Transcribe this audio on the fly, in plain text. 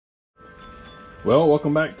Well,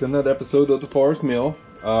 welcome back to another episode of the Forest Mill.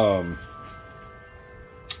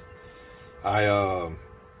 I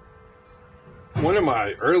One of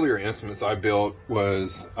my earlier instruments I built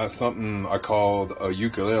was something I called a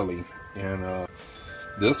ukulele, and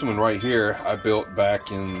this one right here I built back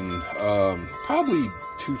in probably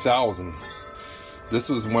 2000. This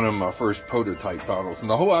was one of my first prototype models, and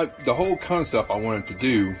the whole concept I wanted to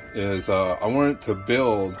do is I wanted to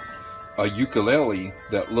build a ukulele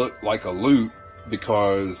that looked like a lute,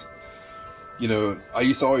 because I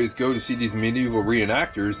used to always go to see these medieval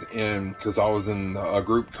reenactors, and because I was in a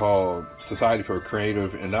group called Society for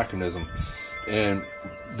Creative Anachronism, and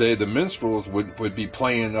the minstrels would be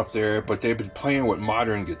playing up there, but they'd be playing with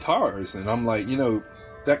modern guitars, and I'm like,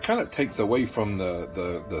 that kind of takes away from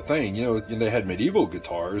the thing. They had medieval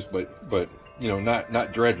guitars, but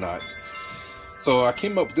not dreadnoughts. So I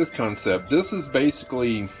came up with this concept. This is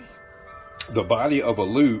basically the body of a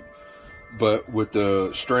lute, but with the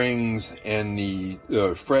strings and the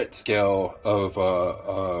fret scale of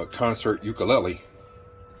a concert ukulele.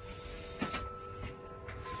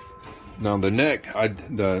 Now the neck,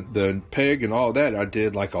 the peg and all that, I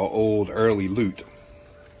did like an old early lute.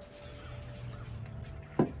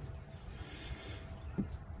 And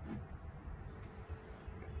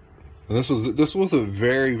this was a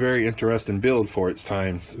very, very interesting build for its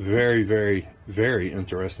time. Very, very, very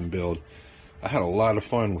interesting build. I had a lot of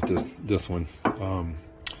fun with this one.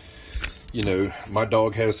 My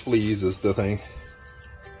dog has fleas is the thing.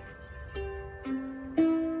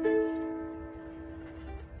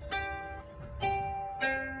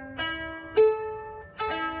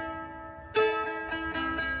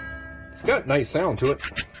 It's got a nice sound to it.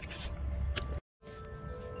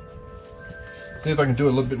 See if I can do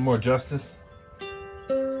a little bit more justice.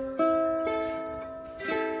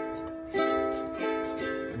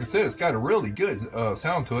 Like I said, it's got a really good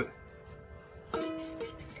sound to it.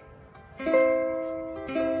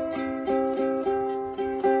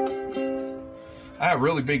 I have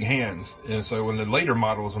really big hands, and so in the later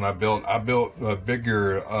models when I built a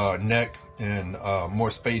bigger neck and more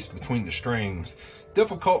space between the strings.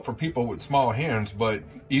 Difficult for people with small hands, but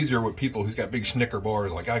easier with people who's got big snicker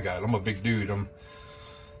bars like I got. I'm a big dude. I'm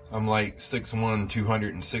like 6'1",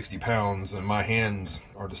 260 pounds, and my hands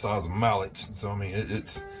are the size of mallets. So I mean,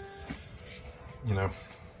 it's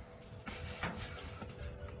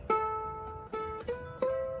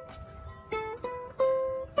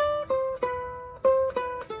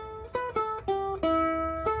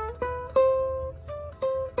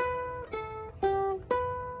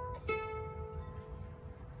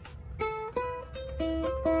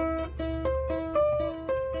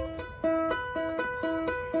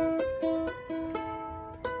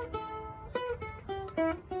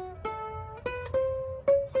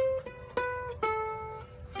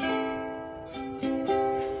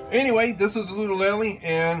Anyway, this is a Lute-a-lele,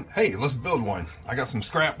 and hey, let's build one. I got some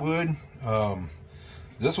scrap wood.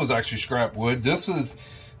 This was actually scrap wood. This is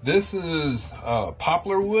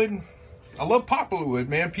poplar wood. I love poplar wood,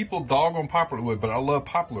 man. People dog on poplar wood, but I love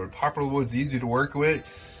poplar. Poplar wood's easy to work with.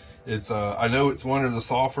 It's I know it's one of the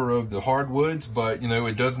softer of the hardwoods, but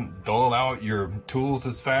it doesn't dull out your tools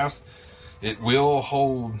as fast. It will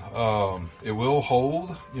hold. It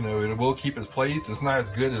will keep its place. It's not as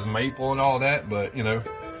good as maple and all that, but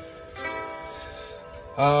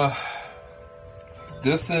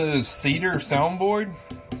this is cedar soundboard.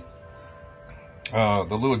 The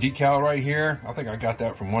little decal right here, I think I got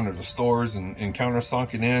that from one of the stores and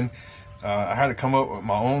countersunk it in. I had to come up with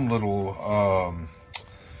my own little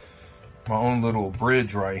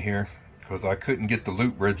bridge right here, because I couldn't get the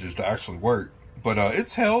lute bridges to actually work. But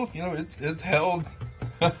it's held, it's held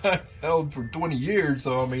held for 20 years,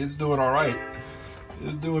 so I mean, it's doing all right.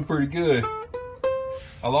 It's doing pretty good.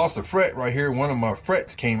 I lost a fret right here. One of my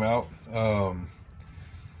frets came out.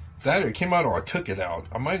 That it came out, or I took it out.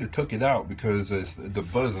 I might have took it out because it's the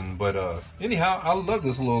buzzing. But anyhow, I love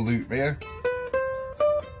this little lute, man.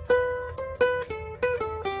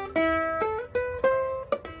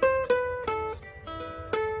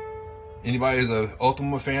 Anybody is a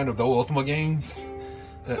Ultima fan of the old Ultima games?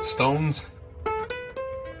 That's Stones.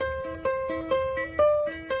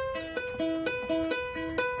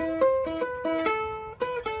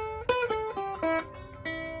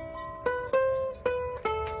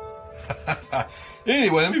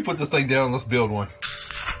 Anyway, let me put this thing down and let's build one.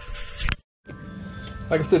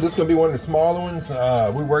 Like I said, this is going to be one of the smaller ones.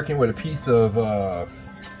 We're working with a piece of,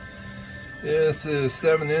 this is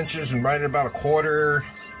 7 inches and right at about a quarter.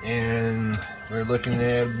 And we're looking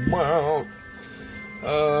at about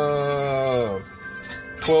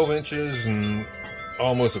 12 inches and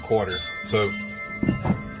almost a quarter. So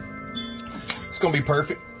gonna be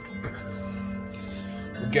perfect.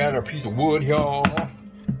 We got our piece of wood, y'all.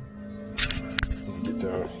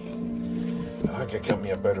 I could get me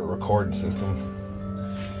a better recording system.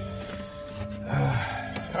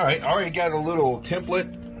 Alright, I already got a little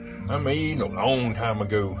template I made a long time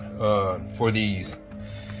ago for these.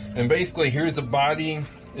 And basically, here's the body.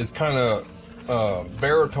 It's kind of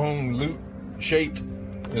baritone lute shaped.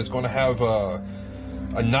 It's going to have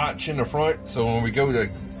a notch in the front, so when we go to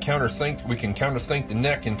countersink, we can countersink the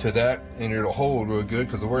neck into that, and it'll hold real good,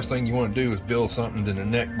 because the worst thing you want to do is build something to the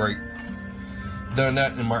neck break. Done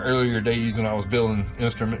that in my earlier days when I was building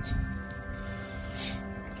instruments.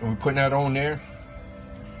 So we're putting that on there.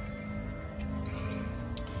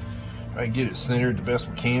 Try to get it centered the best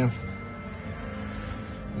we can.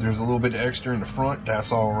 There's a little bit extra in the front,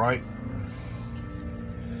 that's all right.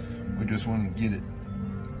 We just want to get it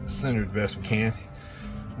centered the best we can.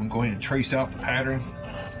 I'm going to go ahead and trace out the pattern.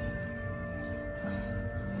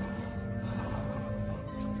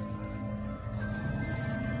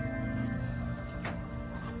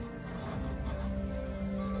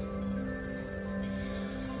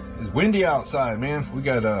 It's windy outside, man. We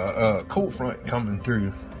got a cold front coming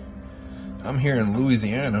through. I'm here in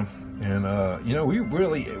Louisiana, and you know,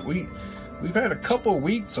 we've had a couple of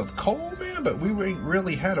weeks of cold, man, but we ain't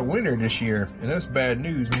really had a winter this year, and that's bad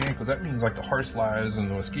news, man, because that means like the horseflies and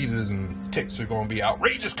the mosquitoes and ticks are going to be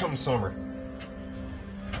outrageous come summer.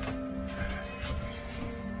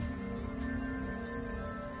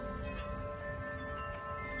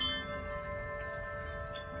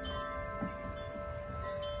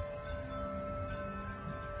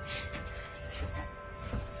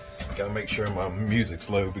 Gotta make sure my music's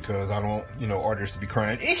low, because I don't, you know, artists to be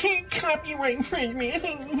crying, copyright infringement.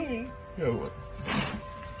 You know what?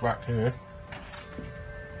 Right here.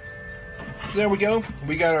 There we go.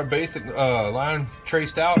 We got our basic line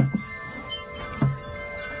traced out.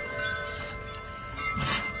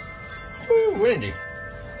 Ooh, windy.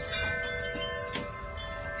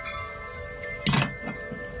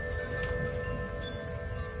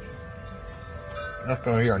 That's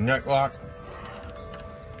gonna be our neck lock.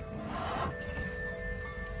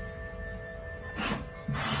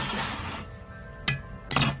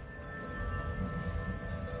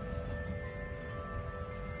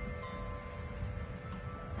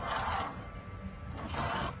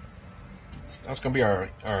 That's gonna be our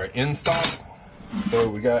end stop. So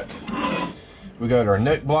we got our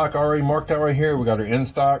neck block already marked out right here. We got our end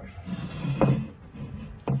stock.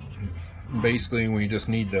 Basically, we just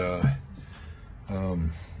need to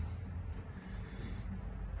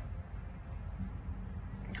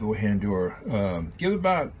go ahead and do our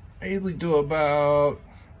I usually do about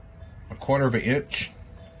 1/4 of an inch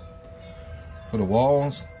for the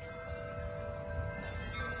walls.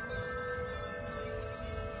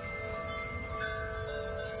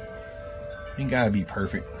 Ain't gotta be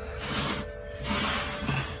perfect.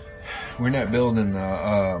 We're not building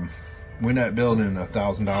a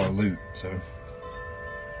 $1,000 lute, so.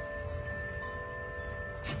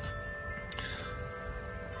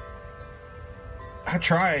 I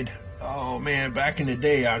tried. Oh man, back in the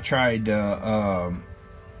day, I tried the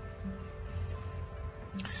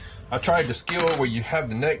skill where you have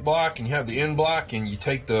the neck block and you have the end block, and you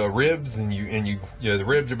take the ribs and you know, the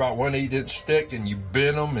ribs are about 1/8 inch thick, and you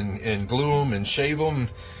bend them and glue them and shave them,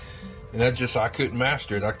 and that just, I couldn't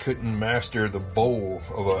master it. I couldn't master the bowl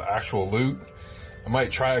of an actual lute. I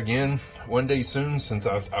might try again one day soon, since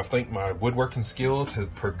I think my woodworking skills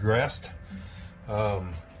have progressed.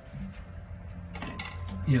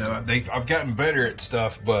 You know, I've gotten better at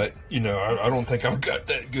stuff, but you know, I don't think I've got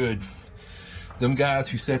that good. Them guys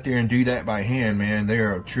who sit there and do that by hand, man, they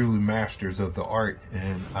are truly masters of the art,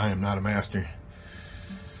 and I am not a master.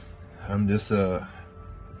 I'm just a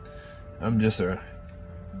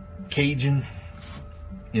Cajun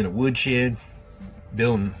in a woodshed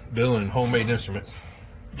building homemade instruments,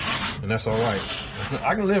 and that's all right.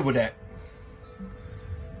 I can live with that.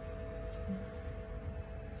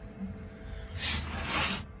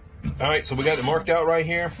 All right, so we got it marked out right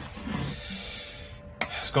here.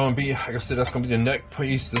 It's going to be, like I said, that's going to be the neck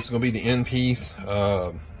piece. This is going to be the end piece.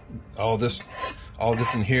 All this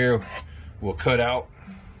in here will cut out.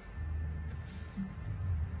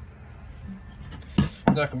 It's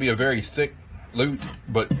not going to be a very thick lute,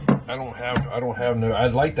 but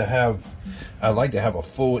I'd like to have a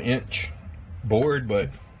full inch board, but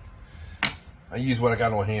I use what I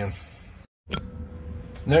got on hand.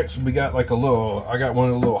 Next, we got like I got one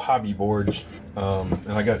of the little hobby boards,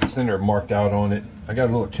 and I got the center marked out on it. I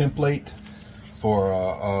got a little template for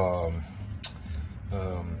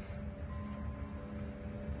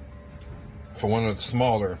one of the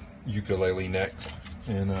smaller ukulele next.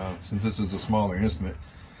 And since this is a smaller instrument,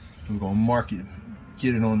 we're going to mark it,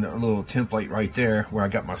 get it on the little template right there where I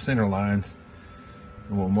got my center lines.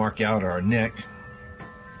 And we'll mark out our neck.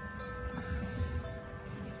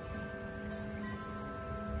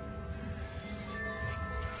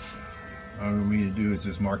 All we need to do is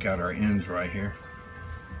just mark out our ends right here.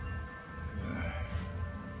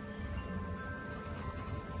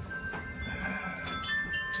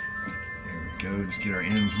 There we go, just get our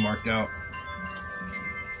ends marked out.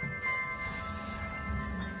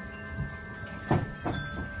 There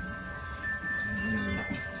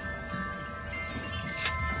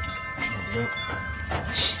we go.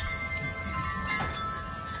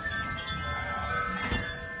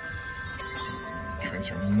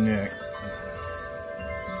 Trace our neck.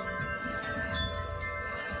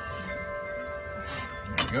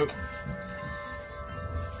 There we go.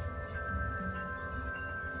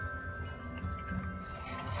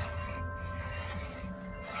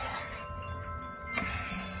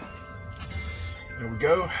 There we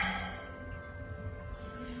go.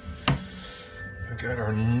 We got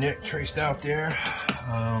our neck traced out there.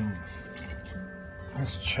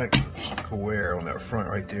 Let's check square on that front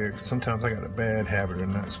right there. Sometimes I got a bad habit of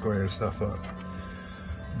not squaring stuff up.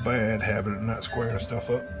 Bad habit of not squaring stuff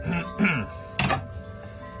up.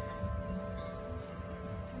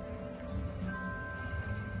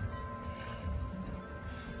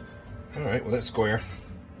 All right, well, that's square.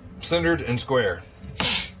 Centered and square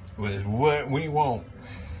is what we want.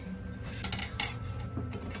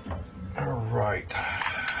 All right.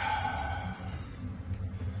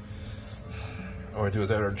 All we do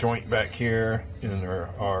is add our joint back here in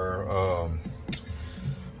our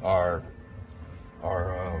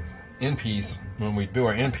end piece. When we do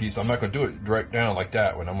our end piece, I'm not going to do it direct down like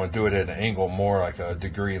that one. I'm going to do it at an angle more like a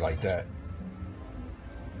degree like that.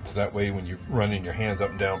 So that way when you're running your hands up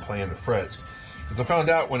and down playing the frets. Because I found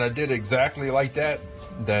out when I did exactly like that,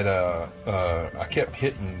 that I kept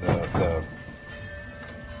hitting the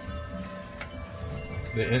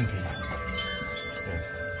end piece.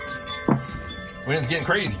 Yeah. When it's getting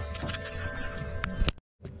crazy.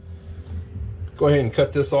 Go ahead and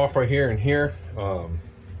cut this off right here and here.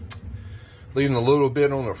 Leaving a little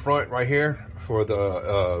bit on the front right here for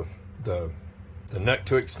the neck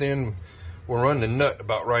to extend. We'll run the nut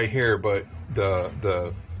about right here, but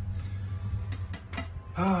the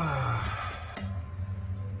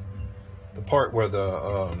part where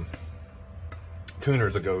the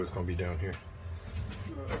tuners will go is going to be down here.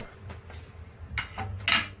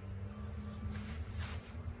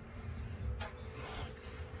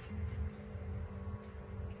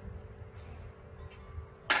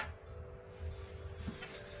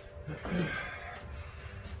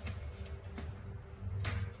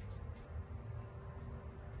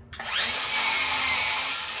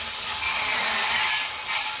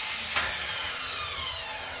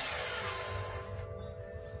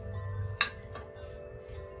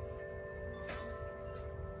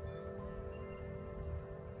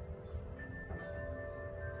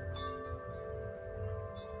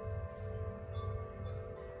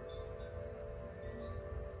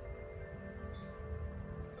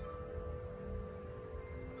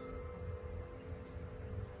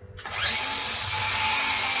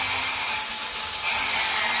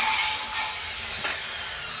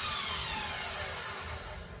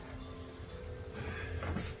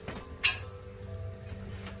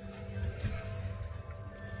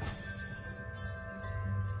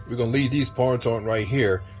 We're going to leave these parts on right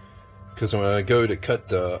here because when I go to cut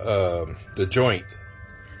the joint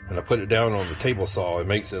and I put it down on the table saw, it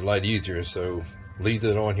makes it a lot easier. So leave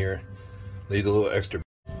it on here, leave a little extra.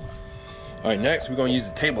 All right, next we're going to use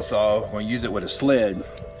the table saw. We're going to use it with a sled,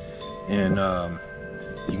 and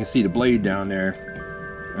you can see the blade down there.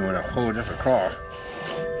 And when I hold this across,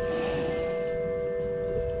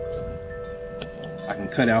 I can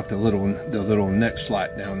cut out the little neck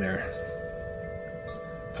slot down there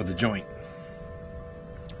for the joint.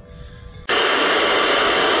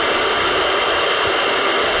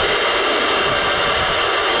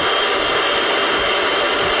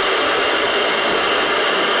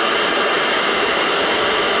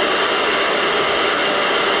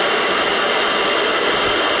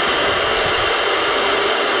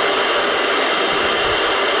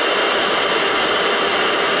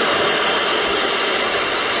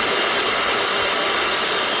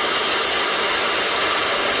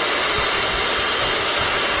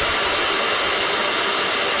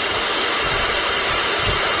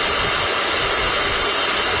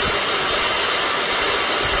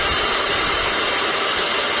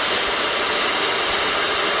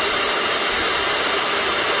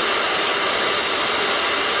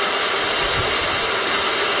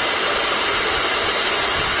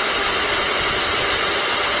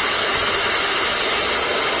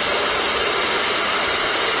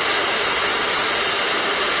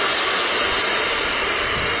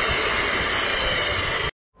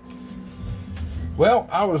 Well,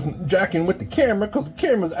 I was jacking with the camera because the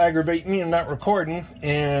camera's aggravating me and not recording,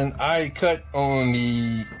 and I cut on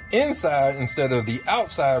the inside instead of the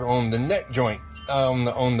outside on the neck joint, on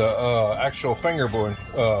the actual fingerboard,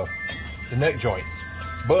 the neck joint.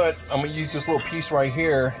 But I'm gonna use this little piece right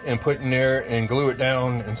here and put in there and glue it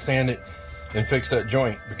down and sand it and fix that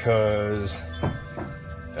joint, because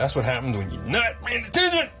that's what happens when you're not paying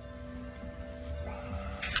attention.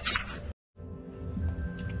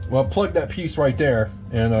 Well, plug that piece right there,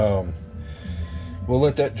 and we'll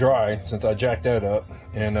let that dry since I jacked that up,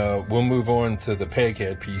 and we'll move on to the peg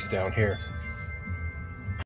head piece down here.